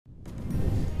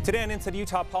Today on Inside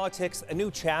Utah Politics, a new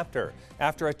chapter.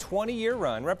 After a 20-year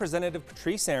run, Representative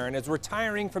Patrice Aaron is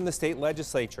retiring from the state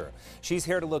legislature. She's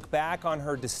here to look back on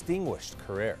her distinguished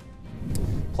career.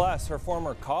 Plus, her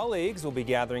former colleagues will be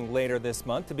gathering later this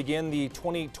month to begin the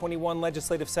 2021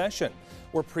 legislative session.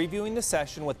 We're previewing the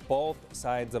session with both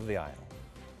sides of the aisle.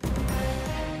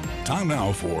 Time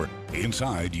now for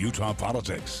Inside Utah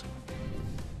Politics.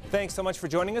 Thanks so much for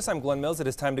joining us. I'm Glenn Mills. It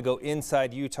is time to go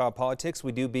inside Utah politics.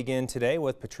 We do begin today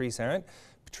with Patrice Aaron.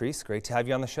 Patrice, great to have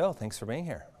you on the show. Thanks for being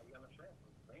here.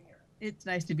 It's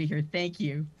nice to be here. Thank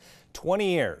you.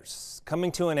 20 years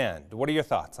coming to an end. What are your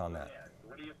thoughts on that?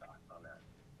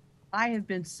 I have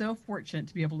been so fortunate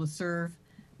to be able to serve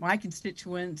my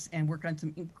constituents and work on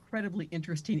some incredibly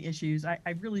interesting issues. I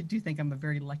really do think I'm a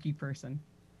very lucky person.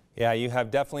 Yeah, you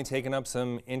have definitely taken up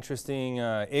some interesting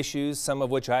issues, some of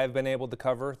which I've been able to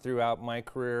cover throughout my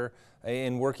career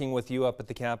in working with you up at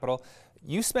the Capitol.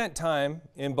 You spent time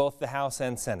in both the House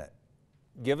and Senate.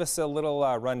 Give us a little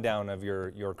rundown of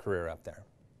your career up there.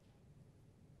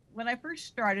 When I first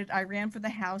started, I ran for the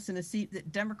House in a seat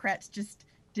that Democrats just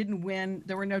didn't win.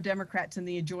 There were no Democrats in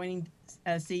the adjoining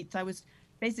seats. I was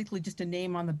basically just a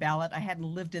name on the ballot. I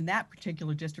hadn't lived in that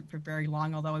particular district for very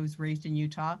long, although I was raised in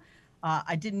Utah.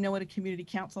 I didn't know what a community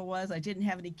council was. I didn't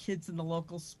have any kids in the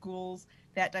local schools.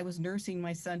 That I was nursing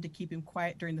my son to keep him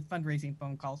quiet during the fundraising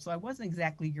phone call. So I wasn't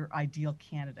exactly your ideal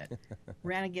candidate.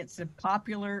 Ran against a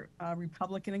popular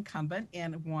Republican incumbent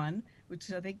and won,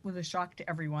 which I think was a shock to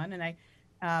everyone. And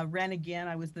I ran again.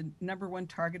 I was the #1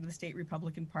 target of the state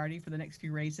Republican Party for the next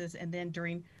few races. And then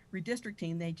during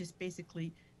redistricting, they just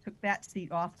basically took that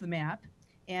seat off the map.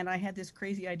 And I had this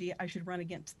crazy idea I should run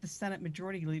against the Senate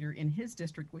Majority Leader in his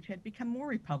district, which had become more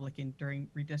Republican during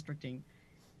redistricting.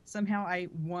 Somehow I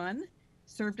won,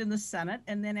 served in the Senate,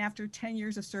 and then after 10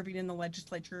 years of serving in the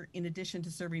legislature, in addition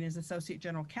to serving as Associate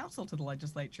General Counsel to the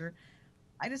legislature,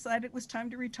 I decided it was time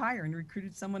to retire and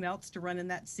recruited someone else to run in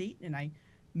that seat. And I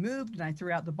moved and I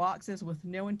threw out the boxes with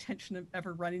no intention of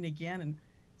ever running again, and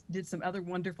did some other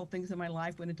wonderful things in my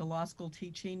life, went into law school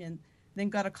teaching, and then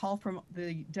got a call from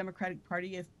the Democratic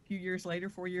Party a few years later,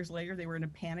 4 years later. They were in a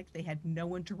panic. They had no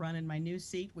one to run in my new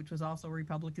seat, which was also a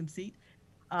Republican seat.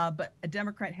 But a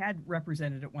Democrat had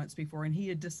represented it once before, and he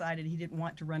had decided he didn't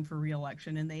want to run for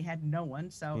re-election, and they had no one.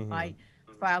 So I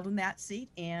filed in that seat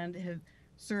and have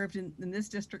served in this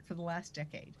district for the last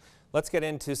decade. Let's get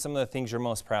into some of the things you're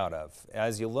most proud of.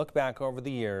 As you look back over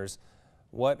the years,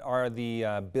 what are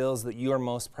the bills that you are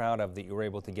most proud of that you were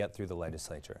able to get through the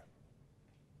legislature?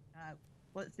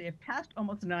 Let's see, I've passed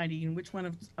almost 90, and which one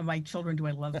of my children do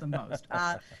I love the most?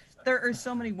 There are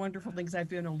so many wonderful things I've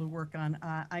been able to work on.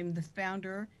 I'm the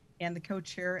founder and the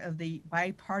co-chair of the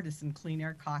Bipartisan Clean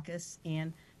Air Caucus,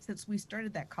 and since we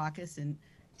started that caucus in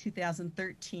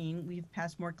 2013, we've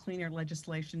passed more clean air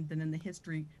legislation than in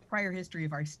the prior history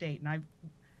of our state, and I've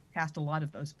passed a lot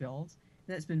of those bills.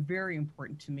 That's been very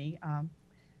important to me.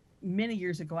 Many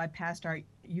years ago, I passed our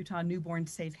Utah Newborn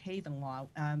Safe Haven law.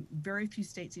 Very few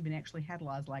states even actually had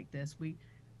laws like this. We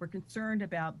were concerned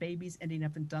about babies ending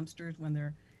up in dumpsters when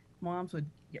their moms would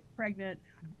get pregnant,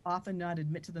 often not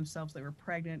admit to themselves they were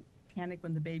pregnant, panic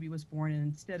when the baby was born, and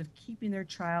instead of keeping their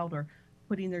child or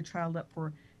putting their child up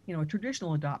for, a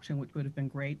traditional adoption, which would have been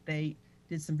great, they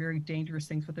did some very dangerous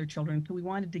things with their children. So we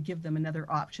wanted to give them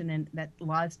another option, and that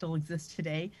law still exists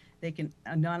today. They can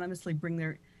anonymously bring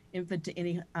their infant to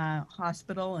any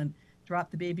hospital and drop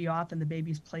the baby off, and the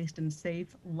baby's placed in a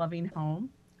safe, loving home.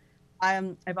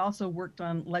 I've also worked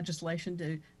on legislation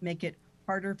to make it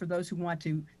harder for those who want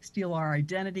to steal our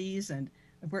identities, and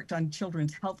I've worked on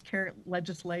children's health care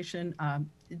legislation.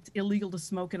 It's illegal to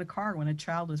smoke in a car when a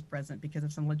child is present because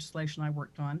of some legislation I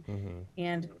worked on.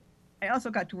 And I also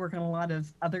got to work on a lot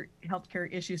of other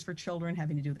healthcare issues for children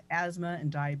having to do with asthma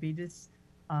and diabetes.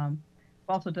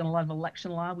 I've also done a lot of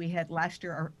election law. We had last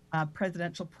year our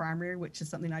presidential primary, which is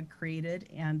something I'd created.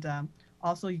 And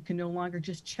also you can no longer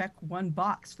just check one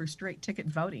box for straight ticket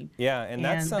voting. Yeah, and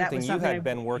that's something you had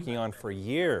been working on for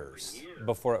years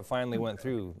before it finally went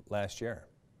through last year.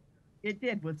 It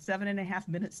did, with 7.5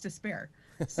 minutes to spare.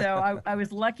 So I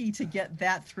was lucky to get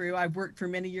that through. I worked for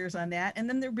many years on that. And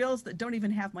then there are bills that don't even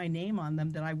have my name on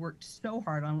them that I worked so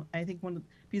hard on. I think one of the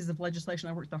pieces of legislation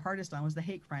I worked the hardest on was the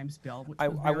hate crimes bill, which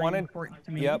was very important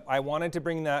to me. Yep, I wanted to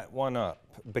bring that one up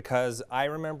because I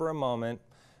remember a moment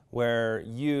where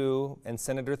you and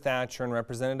Senator Thatcher and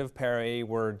Representative Perry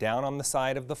were down on the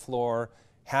side of the floor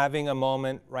having a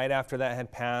moment right after that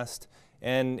had passed.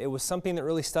 And it was something that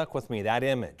really stuck with me, that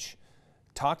image.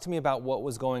 Talk to me about what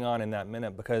was going on in that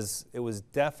minute, because it was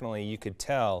definitely, you could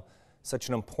tell, such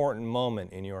an important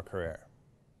moment in your career.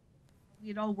 we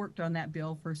had all worked on that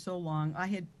bill for so long. I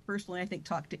had personally, I think,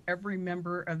 talked to every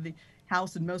member of the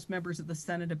House and most members of the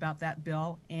Senate about that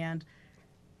bill. And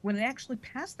when it actually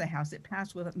passed the House, it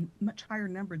passed with a much higher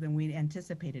number than we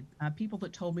anticipated. People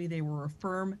that told me they were a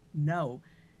firm no.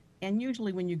 And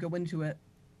usually when you go into a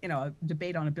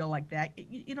debate on a bill like that,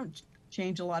 you don't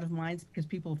change a lot of minds because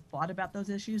people have thought about those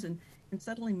issues, and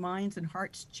suddenly minds and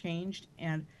hearts changed.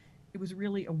 And it was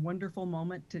really a wonderful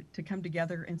moment to come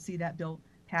together and see that bill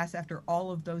pass after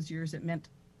all of those years. It meant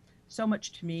so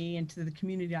much to me and to the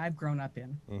community I've grown up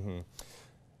in. Mm-hmm.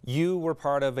 You were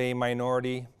part of a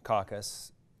minority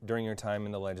caucus during your time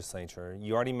in the legislature.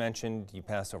 You already mentioned you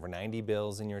passed over 90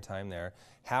 bills in your time there.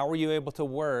 How were you able to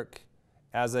work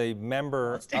as a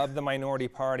member of the minority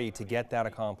party to get that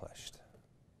accomplished?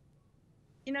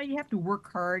 You know, you have to work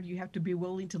hard. You have to be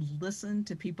willing to listen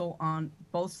to people on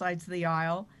both sides of the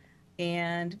aisle.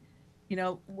 And, you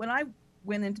know, when I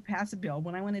went in to pass a bill,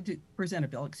 when I went in to present a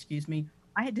bill, excuse me,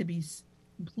 I had to be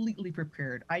completely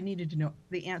prepared. I needed to know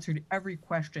the answer to every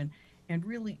question and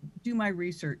really do my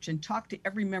research and talk to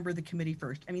every member of the committee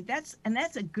first. I mean, that's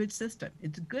a good system.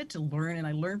 It's good to learn, and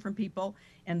I learned from people,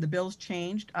 and the bills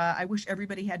changed. I wish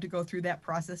everybody had to go through that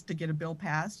process to get a bill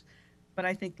passed. But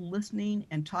I think listening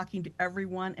and talking to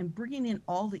everyone and bringing in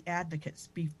all the advocates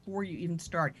before you even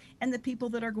start, and the people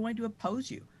that are going to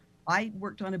oppose you. I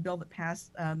worked on a bill that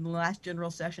passed the last general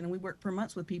session, and we worked for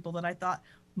months with people that I thought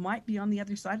might be on the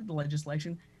other side of the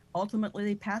legislation. Ultimately,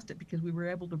 they passed it because we were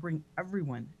able to bring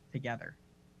everyone together.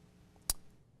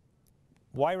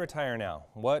 Why retire now?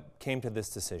 What came to this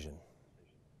decision?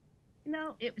 You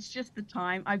know, it was just the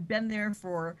time. I've been there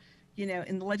for, you know,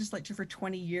 in the legislature for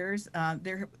 20 years.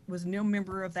 There was no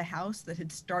member of the House that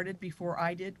had started before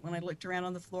I did. When I looked around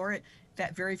on the floor at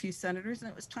that very few senators, and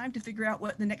it was time to figure out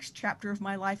what the next chapter of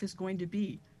my life is going to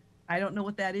be. I don't know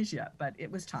what that is yet, but it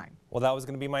was time. Well, that was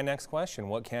going to be my next question.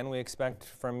 What can we expect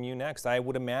from you next? I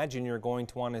would imagine you're going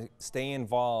to want to stay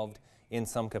involved in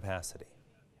some capacity.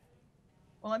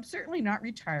 Well, I'm certainly not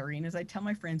retiring. As I tell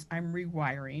my friends, I'm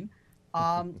rewiring.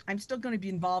 I'm still going to be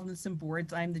involved in some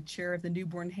boards. I'm the chair of the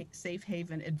Newborn Safe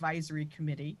Haven Advisory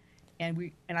Committee,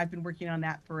 and I've been working on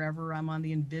that forever. I'm on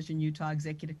the Envision Utah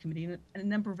Executive Committee and a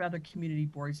number of other community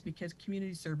boards because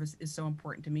community service is so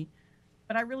important to me.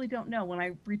 But I really don't know. When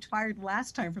I retired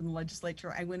last time from the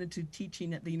legislature, I went into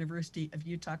teaching at the University of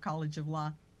Utah College of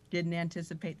Law. Didn't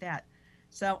anticipate that.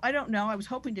 So I don't know. I was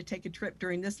hoping to take a trip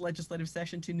during this legislative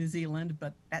session to New Zealand,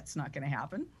 but that's not going to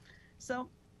happen. So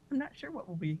I'm not sure what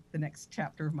will be the next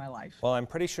chapter of my life. Well, I'm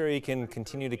pretty sure you can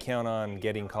continue to count on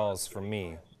getting calls from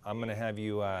me. I'm going to have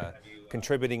you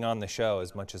contributing on the show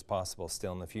as much as possible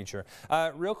still in the future.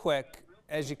 Real quick,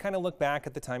 as you kind of look back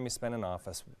at the time you spent in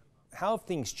office, how have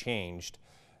things changed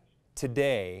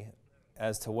today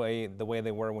as to the way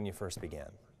they were when you first began?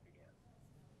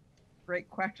 Great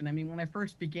question. I mean, when I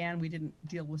first began, we didn't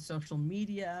deal with social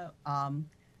media,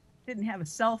 didn't have a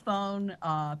cell phone,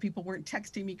 people weren't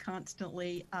texting me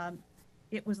constantly.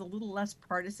 It was a little less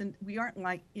partisan. We aren't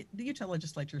like, the Utah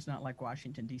legislature is not like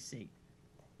Washington, D.C.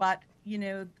 But, you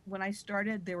know, when I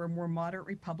started, there were more moderate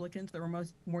Republicans, there were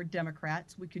more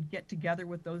Democrats. We could get together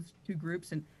with those two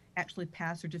groups and actually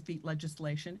pass or defeat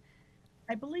legislation.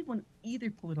 I believe when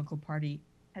either political party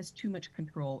has too much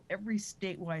control, every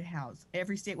statewide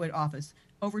office,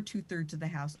 over 2/3 of the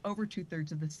House, over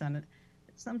 2/3 of the Senate,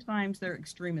 sometimes their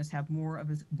extremists have more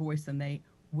of a voice than they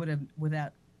would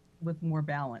have with more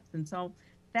balance. And so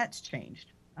that's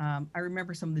changed. I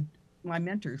remember some of my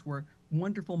mentors were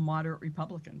wonderful moderate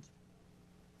Republicans.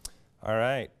 All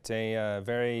right, a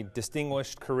very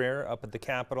distinguished career up at the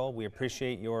Capitol. We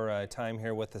appreciate your time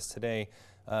here with us today.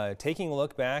 Taking a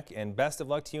look back, and best of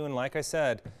luck to you. And like I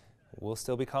said, we'll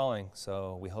still be calling,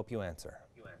 so we hope you answer.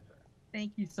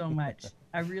 Thank you so much.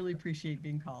 I really appreciate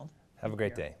being called. Have a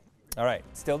great day. All right,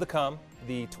 still to come,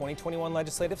 the 2021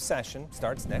 legislative session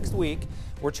starts next week.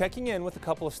 We're checking in with a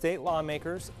couple of state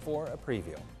lawmakers for a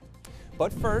preview.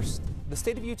 But first, the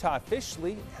state of Utah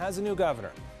officially has a new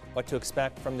governor. What to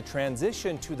expect from the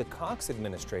transition to the Cox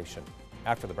administration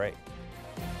after the break.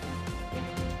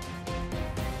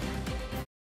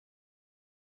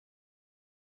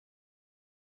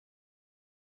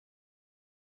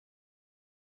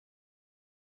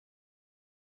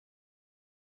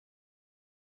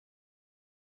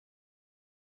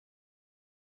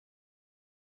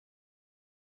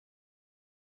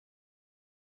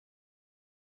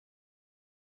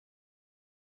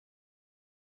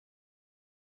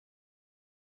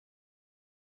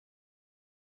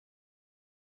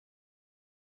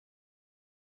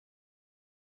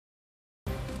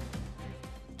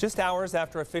 Just hours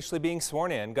after officially being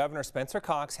sworn in, Governor Spencer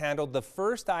Cox handled the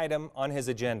first item on his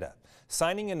agenda,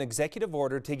 signing an executive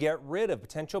order to get rid of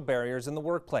potential barriers in the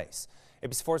workplace.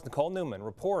 ABC4's Nicole Newman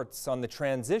reports on the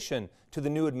transition to the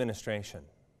new administration.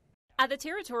 At the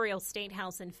Territorial State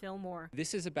House in Fillmore.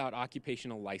 This is about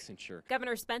occupational licensure.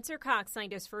 Governor Spencer Cox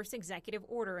signed his first executive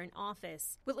order in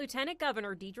office, with Lieutenant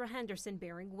Governor Deidre Henderson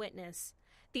bearing witness.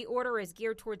 The order is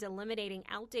geared towards eliminating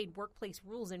outdated workplace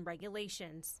rules and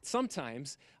regulations.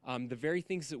 Sometimes the very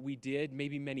things that we did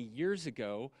maybe many years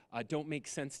ago don't make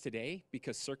sense today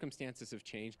because circumstances have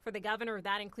changed. For the governor,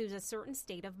 that includes a certain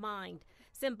state of mind,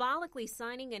 symbolically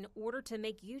signing an order to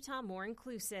make Utah more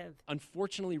inclusive.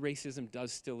 Unfortunately, racism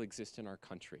does still exist in our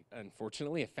country.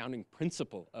 Unfortunately, a founding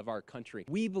principle of our country.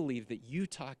 We believe that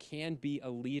Utah can be a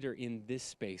leader in this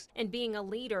space. And being a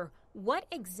leader, what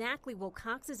exactly will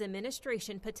Cox's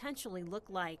administration potentially look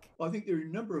like? Well, I think there are a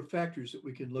number of factors that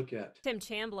we can look at. Tim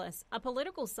Chambliss, a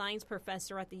political science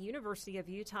professor at the University of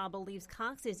Utah, believes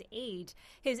Cox's age,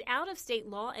 his out-of-state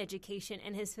law education,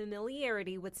 and his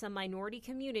familiarity with some minority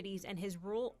communities and his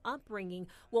rural upbringing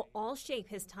will all shape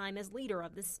his time as leader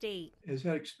of the state. Has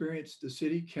had experience at the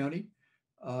city, county,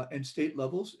 and state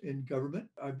levels in government.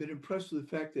 I've been impressed with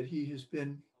the fact that he has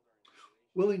been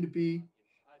willing to be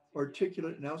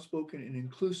articulate and outspoken and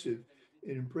inclusive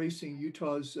in embracing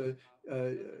Utah's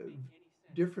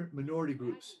different minority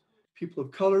groups, people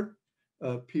of color,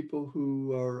 people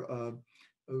who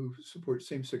support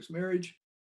same-sex marriage.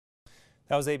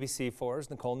 That was ABC4's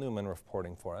Nicole Newman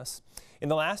reporting for us. In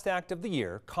the last act of the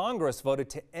year, Congress voted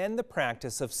to end the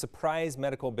practice of surprise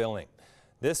medical billing.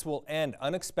 This will end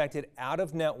unexpected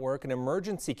out-of-network and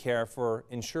emergency care for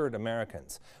insured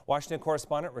Americans. Washington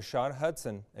correspondent Rashad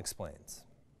Hudson explains.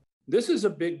 This is a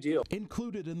big deal.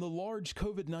 Included in the large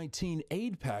COVID-19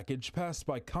 aid package passed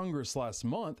by Congress last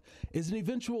month is an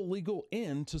eventual legal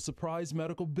end to surprise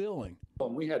medical billing.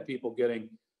 We had people getting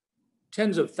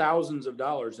tens of thousands of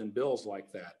dollars in bills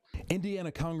like that.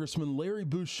 Indiana Congressman Larry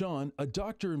Bouchon, a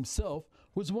doctor himself,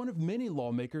 was one of many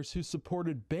lawmakers who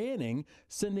supported banning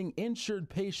sending insured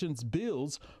patients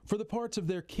bills for the parts of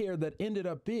their care that ended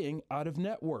up being out of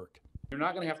network. You're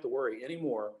not going to have to worry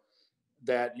anymore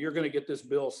that you're going to get this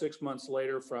bill 6 months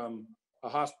later from a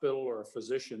hospital or a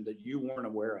physician that you weren't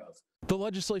aware of. The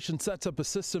legislation sets up a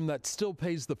system that still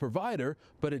pays the provider,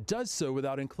 but it does so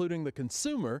without including the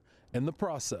consumer in the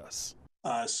process.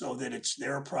 So that it's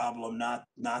their problem,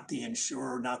 not the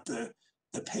insurer, not the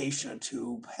patient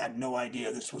who had no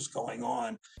idea this was going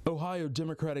on. Ohio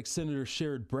Democratic Senator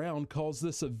Sherrod Brown calls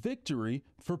this a victory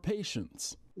for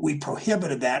patients. We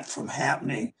prohibited that from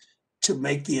happening to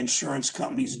make the insurance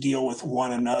companies deal with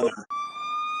one another.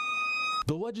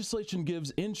 The legislation gives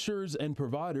insurers and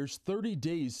providers 30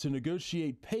 days to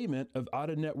negotiate payment of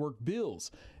out-of-network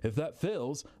bills. If that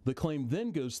fails, the claim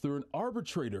then goes through an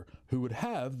arbitrator who would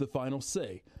have the final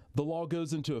say. The law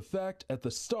goes into effect at the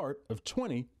start of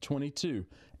 2022.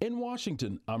 In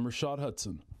Washington, I'm Rashad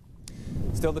Hudson.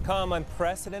 Still to come,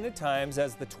 unprecedented times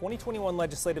as the 2021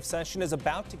 legislative session is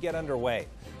about to get underway.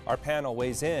 Our panel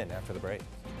weighs in after the break.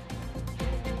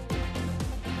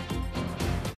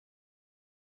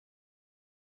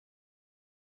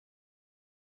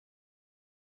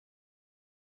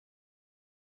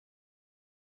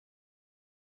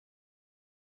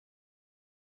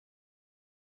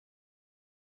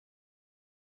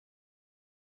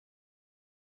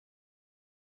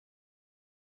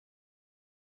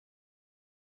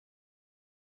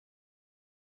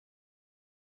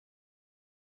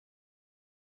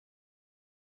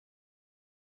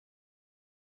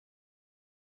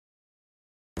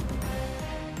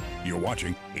 You're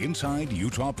watching Inside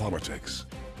Utah Politics.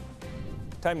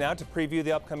 Time now to preview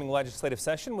the upcoming legislative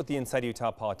session with the Inside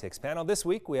Utah Politics panel. This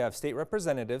week we have State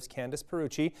Representatives Candace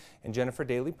Perucci and Jennifer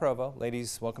Daly-Provo.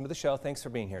 Ladies, welcome to the show. Thanks for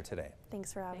being here today.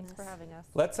 Thanks for having us.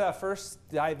 Let's first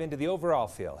dive into the overall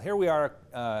feel. Here we are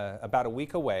about a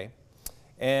week away,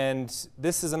 and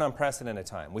this is an unprecedented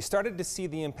time. We started to see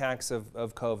the impacts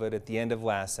of COVID at the end of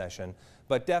last session,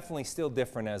 but definitely still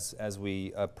different as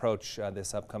we approach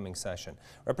this upcoming session.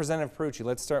 Representative Perucci,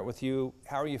 let's start with you.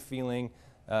 How are you feeling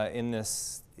in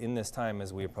this time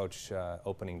as we approach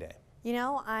opening day? You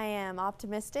know, I am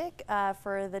optimistic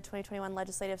for the 2021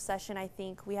 legislative session. I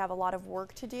think we have a lot of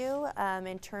work to do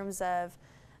in terms of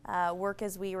work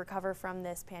as we recover from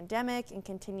this pandemic and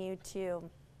continue to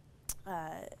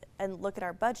and look at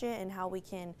our budget and how we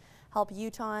can help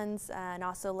Utahns, and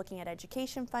also looking at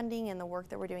education funding and the work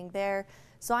that we're doing there.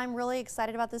 So I'm really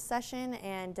excited about this session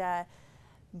and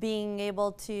being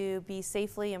able to be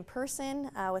safely in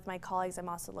person with my colleagues, I'm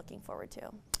also looking forward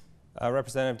to.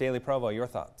 Representative Daly-Provo, your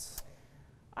thoughts?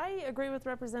 I agree with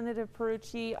Representative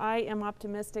Perucci. I am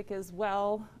optimistic as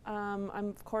well.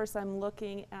 Of course, I'm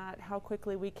looking at how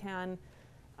quickly we can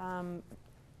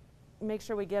make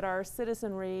sure we get our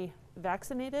citizenry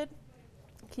vaccinated,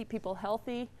 keep people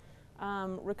healthy,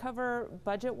 recover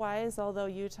budget-wise, although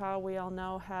Utah, we all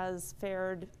know, has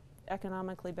fared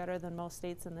economically better than most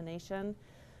states in the nation.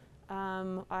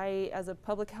 As a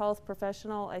public health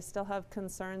professional, I still have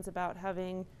concerns about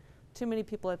having too many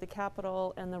people at the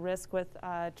Capitol and the risk with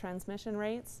transmission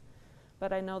rates.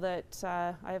 But I know that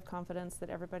I have confidence that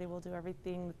everybody will do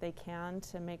everything that they can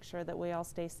to make sure that we all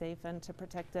stay safe and to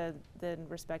protect and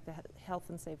respect the health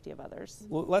and safety of others.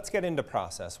 Well, let's get into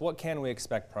process. What can we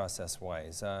expect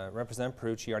process-wise? Representative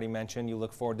Perucci already mentioned you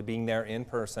look forward to being there in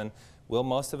person. Will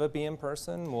most of it be in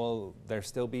person? Will there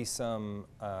still be some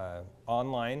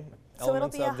online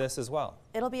elements of this as well?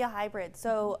 It'll be a hybrid.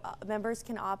 So members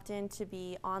can opt in to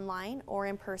be online or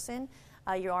in person.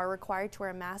 You are required to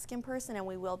wear a mask in person, and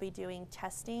we will be doing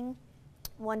testing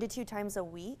 1 to 2 times a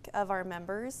week of our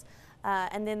members.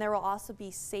 And then there will also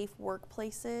be safe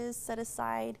workplaces set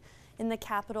aside in the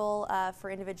Capitol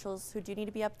for individuals who do need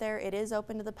to be up there. It is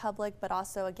open to the public, but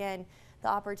also, again, the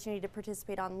opportunity to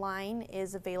participate online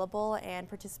is available and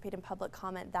participate in public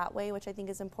comment that way, which I think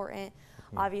is important.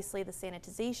 Obviously, the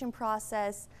sanitization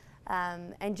process,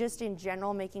 and just in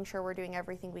general, making sure we're doing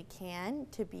everything we can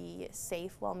to be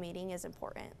safe while meeting is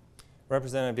important.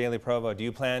 Representative Daley-Provo, do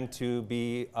you plan to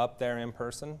be up there in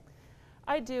person?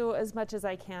 I do as much as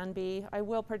I can be. I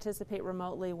will participate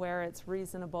remotely where it's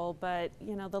reasonable, but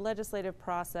you know, the legislative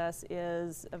process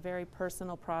is a very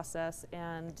personal process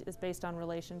and is based on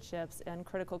relationships and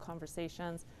critical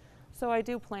conversations. So I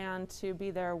do plan to be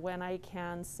there when I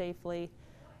can safely.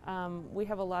 We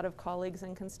have a lot of colleagues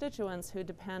and constituents who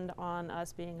depend on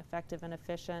us being effective and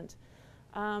efficient.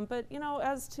 But you know,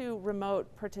 as to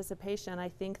remote participation, I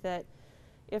think that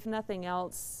if nothing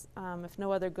else, if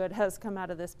no other good has come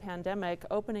out of this pandemic,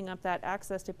 opening up that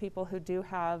access to people who do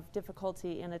have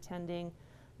difficulty in attending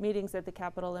meetings at the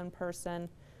Capitol in person,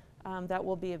 that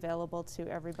will be available to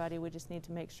everybody. We just need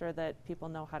to make sure that people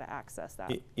know how to access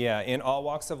that. Yeah, in all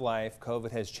walks of life,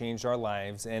 COVID has changed our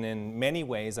lives, and in many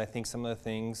ways, I think some of the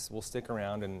things will stick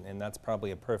around, and that's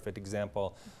probably a perfect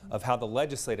example of how the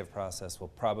legislative process will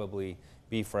probably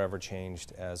be forever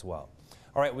changed as well.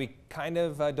 All right, we kind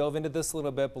of dove into this a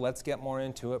little bit, but let's get more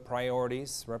into it.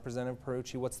 Priorities. Representative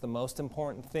Perucci, what's the most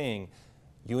important thing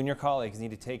you and your colleagues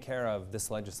need to take care of this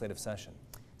legislative session?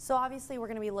 So obviously we're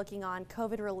going to be looking on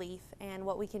COVID relief and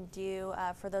what we can do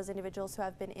for those individuals who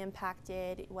have been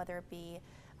impacted, whether it be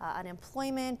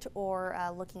unemployment or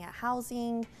looking at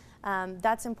housing.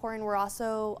 That's important. We're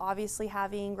also obviously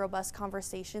having robust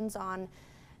conversations on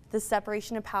the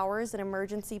separation of powers and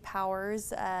emergency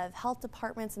powers of health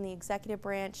departments and the executive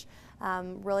branch.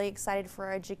 Really excited for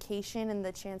our education and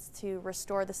the chance to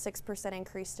restore the 6%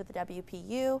 increase to the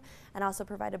WPU and also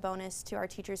provide a bonus to our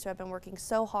teachers who have been working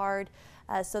so hard.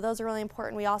 So those are really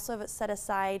important. We also have set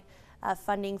aside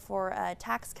funding for a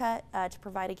tax cut to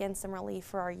provide again some relief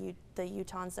for the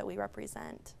Utahns that we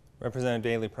represent. Representative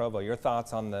Daley-Provo, your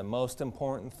thoughts on the most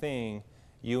important thing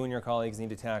you and your colleagues need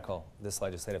to tackle this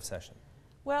legislative session?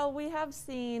 Well, we have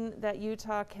seen that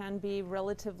Utah can be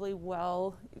relatively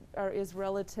is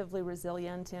relatively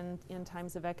resilient in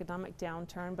times of economic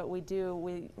downturn, but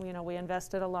we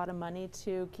invested a lot of money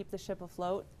to keep the ship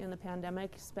afloat in the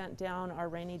pandemic, spent down our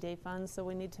rainy day funds, so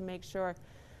we need to make sure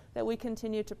that we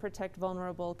continue to protect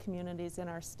vulnerable communities in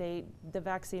our state. The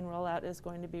vaccine rollout is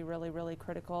going to be really, really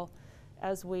critical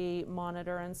as we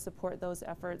monitor and support those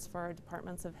efforts for our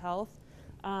departments of health.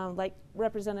 Like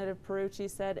Representative Perucci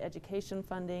said, education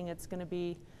funding, it's going to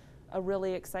be a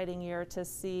really exciting year to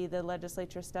see the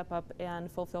legislature step up and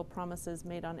fulfill promises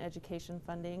made on education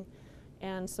funding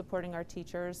and supporting our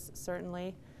teachers,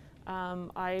 certainly.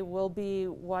 I will be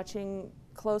watching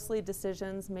closely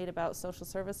decisions made about social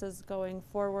services going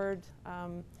forward.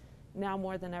 Now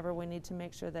more than ever, we need to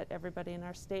make sure that everybody in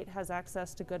our state has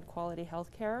access to good quality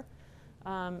health care.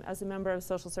 As a member of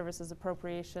Social Services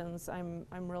Appropriations, I'm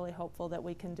really hopeful that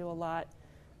we can do a lot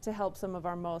to help some of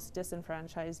our most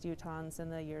disenfranchised Utahns in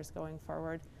the years going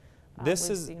forward. This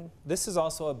is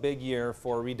also a big year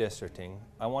for redistricting.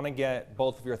 I want to get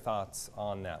both of your thoughts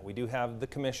on that. We do have the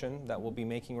commission that will be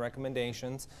making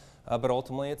recommendations, but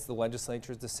ultimately it's the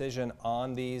legislature's decision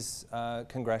on these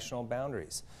congressional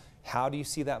boundaries. How do you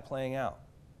see that playing out?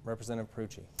 Representative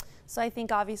Perucci. So I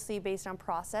think obviously based on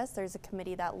process, there's a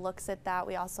committee that looks at that.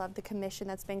 We also have the commission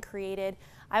that's been created.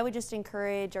 I would just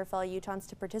encourage our fellow Utahns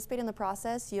to participate in the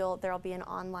process. There'll be an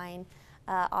online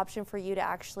option for you to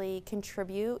actually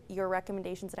contribute your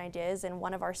recommendations and ideas, and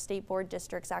one of our state board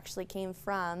districts actually came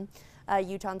from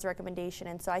Utah's recommendation,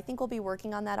 and so I think we'll be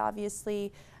working on that,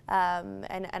 obviously,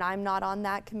 and I'm not on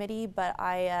that committee, but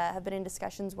I have been in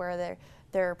discussions where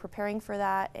they're preparing for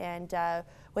that, and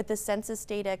with the census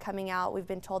data coming out, we've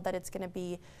been told that it's going to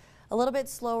be a little bit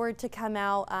slower to come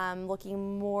out,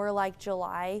 looking more like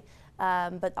July.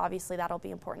 But obviously that'll be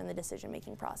important in the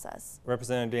decision-making process.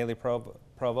 Representative Daley Provo,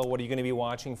 what are you going to be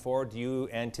watching for? Do you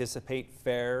anticipate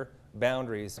fair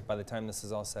boundaries by the time this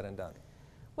is all said and done?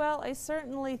 Well, I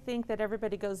certainly think that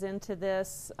everybody goes into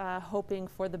this hoping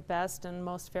for the best and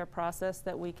most fair process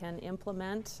that we can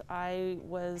implement. I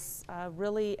was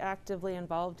really actively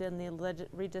involved in the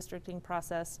redistricting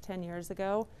process 10 years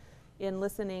ago in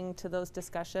listening to those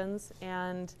discussions,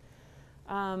 and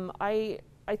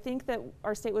I think that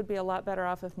our state would be a lot better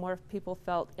off if more people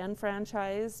felt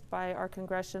enfranchised by our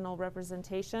congressional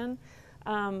representation.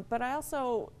 But I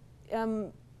also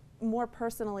am more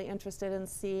personally interested in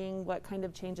seeing what kind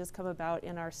of changes come about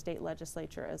in our state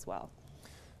legislature as well.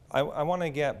 I want to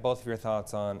get both of your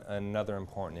thoughts on another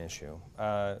important issue.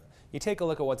 You take a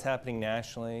look at what's happening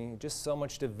nationally, just so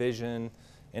much division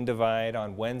and divide.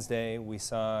 On Wednesday, we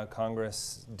saw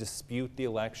Congress dispute the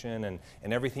election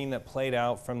and everything that played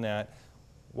out from that.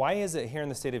 Why is it here in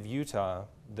the state of Utah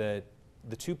that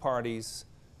the two parties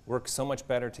work so much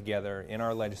better together in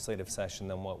our legislative session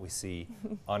than what we see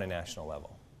on a national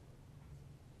level?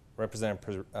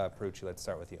 Representative Perucci, let's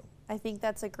start with you. I think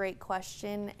that's a great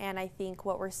question, and I think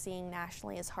what we're seeing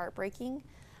nationally is heartbreaking.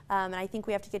 And I think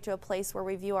we have to get to a place where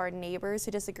we view our neighbors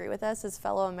who disagree with us as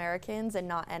fellow Americans and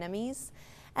not enemies.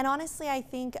 And honestly, I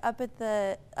think up at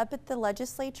the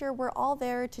legislature, we're all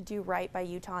there to do right by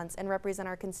Utahns and represent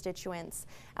our constituents,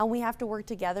 and we have to work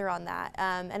together on that.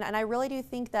 And I really do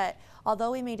think that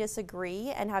although we may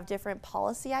disagree and have different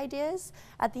policy ideas,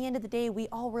 at the end of the day, we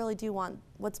all really do want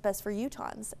what's best for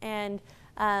Utahns. And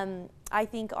I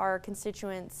think our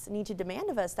constituents need to demand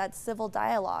of us that civil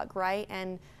dialogue, right,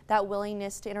 and that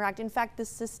willingness to interact. In fact, the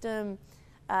system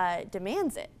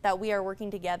demands it, that we are working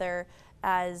together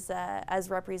as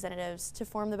representatives to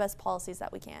form the best policies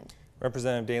that we can.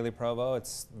 Representative Daley Provo,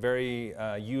 it's very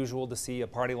usual to see a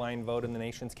party line vote in the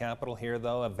nation's capital. Here,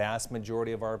 though, a vast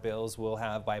majority of our bills will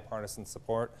have bipartisan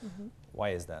support. Mm-hmm.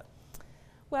 Why is that?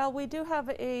 Well, we do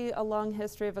have a long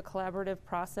history of a collaborative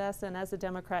process, and as a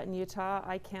Democrat in Utah,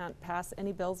 I can't pass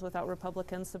any bills without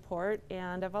Republican support.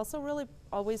 And I've also really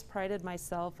always prided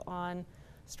myself on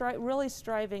really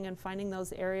striving and finding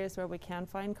those areas where we can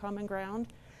find common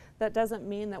ground. That doesn't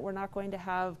mean that we're not going to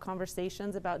have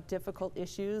conversations about difficult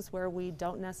issues where we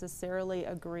don't necessarily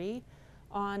agree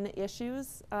on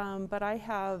issues, but I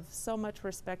have so much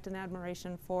respect and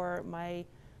admiration for my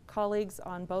colleagues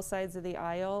on both sides of the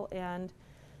aisle, and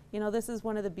you know, this is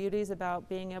one of the beauties about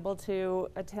being able to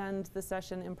attend the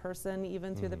session in person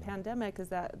even through the pandemic, is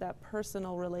that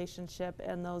personal relationship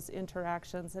and those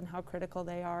interactions and how critical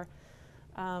they are.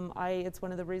 It's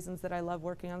one of the reasons that I love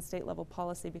working on state level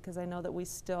policy, because I know that we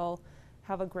still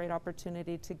have a great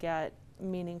opportunity to get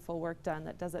meaningful work done.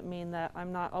 That doesn't mean that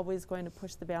I'm not always going to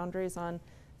push the boundaries on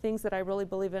things that I really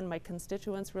believe in, my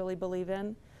constituents really believe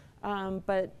in.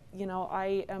 But you know,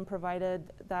 I am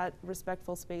provided that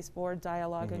respectful space for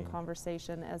dialogue and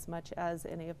conversation as much as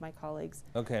any of my colleagues.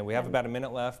 Okay, we have about a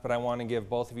minute left, but I want to give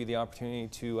both of you the opportunity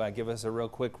to give us a real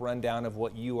quick rundown of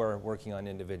what you are working on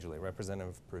individually.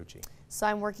 Representative Perucci. So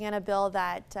I'm working on a bill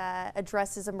that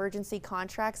addresses emergency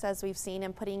contracts, as we've seen,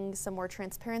 and putting some more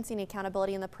transparency and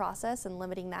accountability in the process and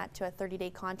limiting that to a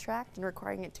 30-day contract and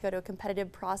requiring it to go to a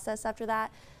competitive process after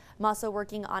that. I'm also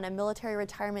working on a military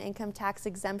retirement income tax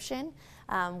exemption.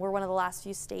 We're one of the last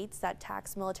few states that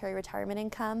tax military retirement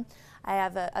income. I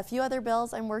have a few other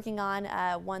bills I'm working on,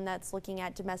 one that's looking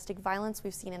at domestic violence.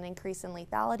 We've seen an increase in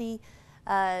lethality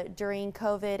during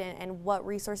COVID, and what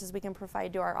resources we can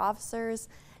provide to our officers,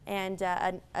 and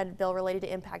a bill related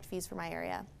to impact fees for my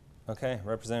area. Okay,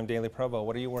 Representative Daley Provo,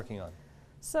 what are you working on?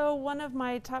 So one of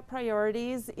my top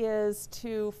priorities is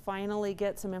to finally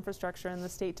get some infrastructure in the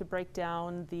state to break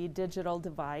down the digital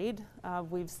divide.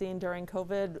 We've seen during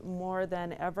COVID more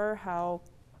than ever how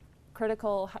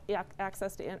critical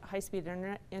access to high-speed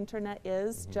internet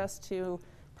is just to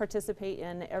participate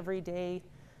in everyday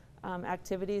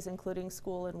activities, including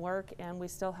school and work, and we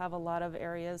still have a lot of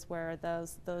areas where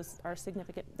those are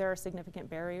significant. There are significant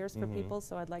barriers for people,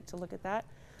 so I'd like to look at that.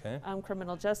 Okay.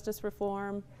 Criminal justice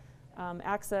reform.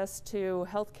 Access to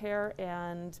health care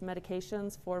and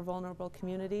medications for vulnerable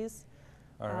communities.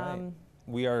 All right.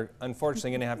 We are unfortunately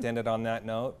going to have to end it on that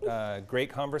note.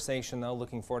 Great conversation, though.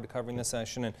 Looking forward to covering the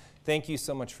session, and thank you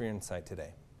so much for your insight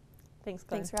today. Thanks,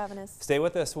 Glenn. Thanks for having us. Stay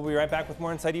with us. We'll be right back with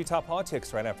more Inside Utah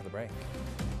Politics right after the break.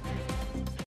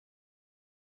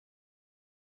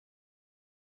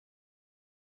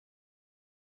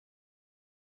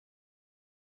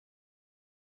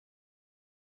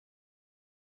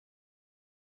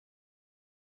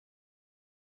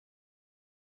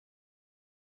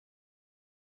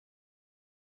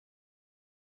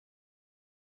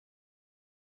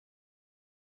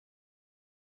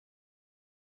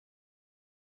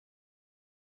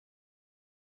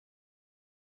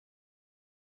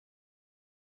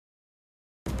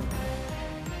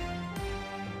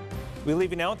 We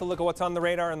leave you now with a look at what's on the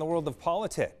radar in the world of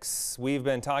politics. We've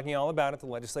been talking all about it. The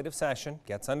legislative session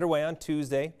gets underway on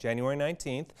Tuesday, January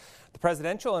 19th. The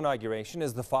presidential inauguration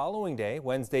is the following day,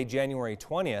 Wednesday, January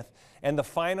 20th. And the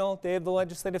final day of the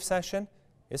legislative session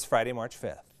is Friday, March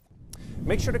 5th.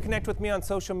 Make sure to connect with me on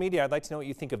social media. I'd like to know what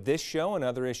you think of this show and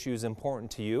other issues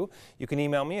important to you. You can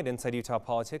email me at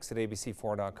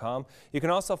InsideUtahPolitics@abc4.com. You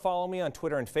can also follow me on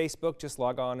Twitter and Facebook. Just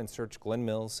log on and search Glenn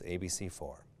Mills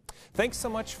ABC4. Thanks so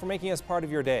much for making us part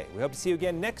of your day. We hope to see you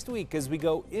again next week as we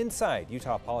go inside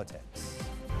Utah politics.